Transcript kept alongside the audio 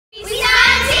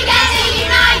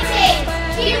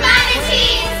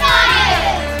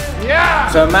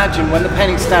So imagine when the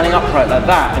painting's standing upright like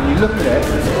that, and you look at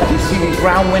it, you see these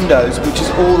round windows, which is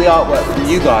all the artwork from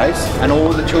you guys and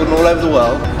all the children all over the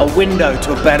world, a window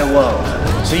to a better world.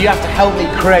 So you have to help me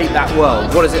create that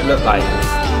world. What does it look like?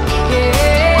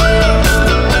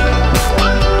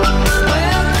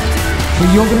 So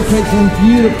you're going to create something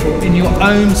beautiful in your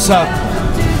own circle.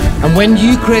 And when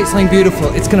you create something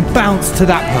beautiful, it's going to bounce to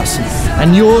that person.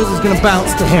 And yours is going to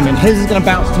bounce to him, and his is going to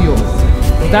bounce to yours.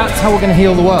 That's how we're going to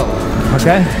heal the world,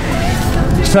 okay?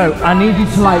 So I need you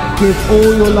to like give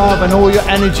all your love and all your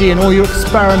energy and all your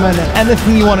experiment and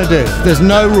anything you want to do. There's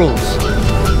no rules.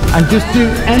 And just do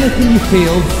anything you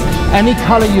feel, any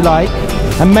color you like,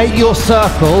 and make your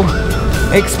circle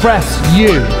express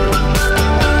you.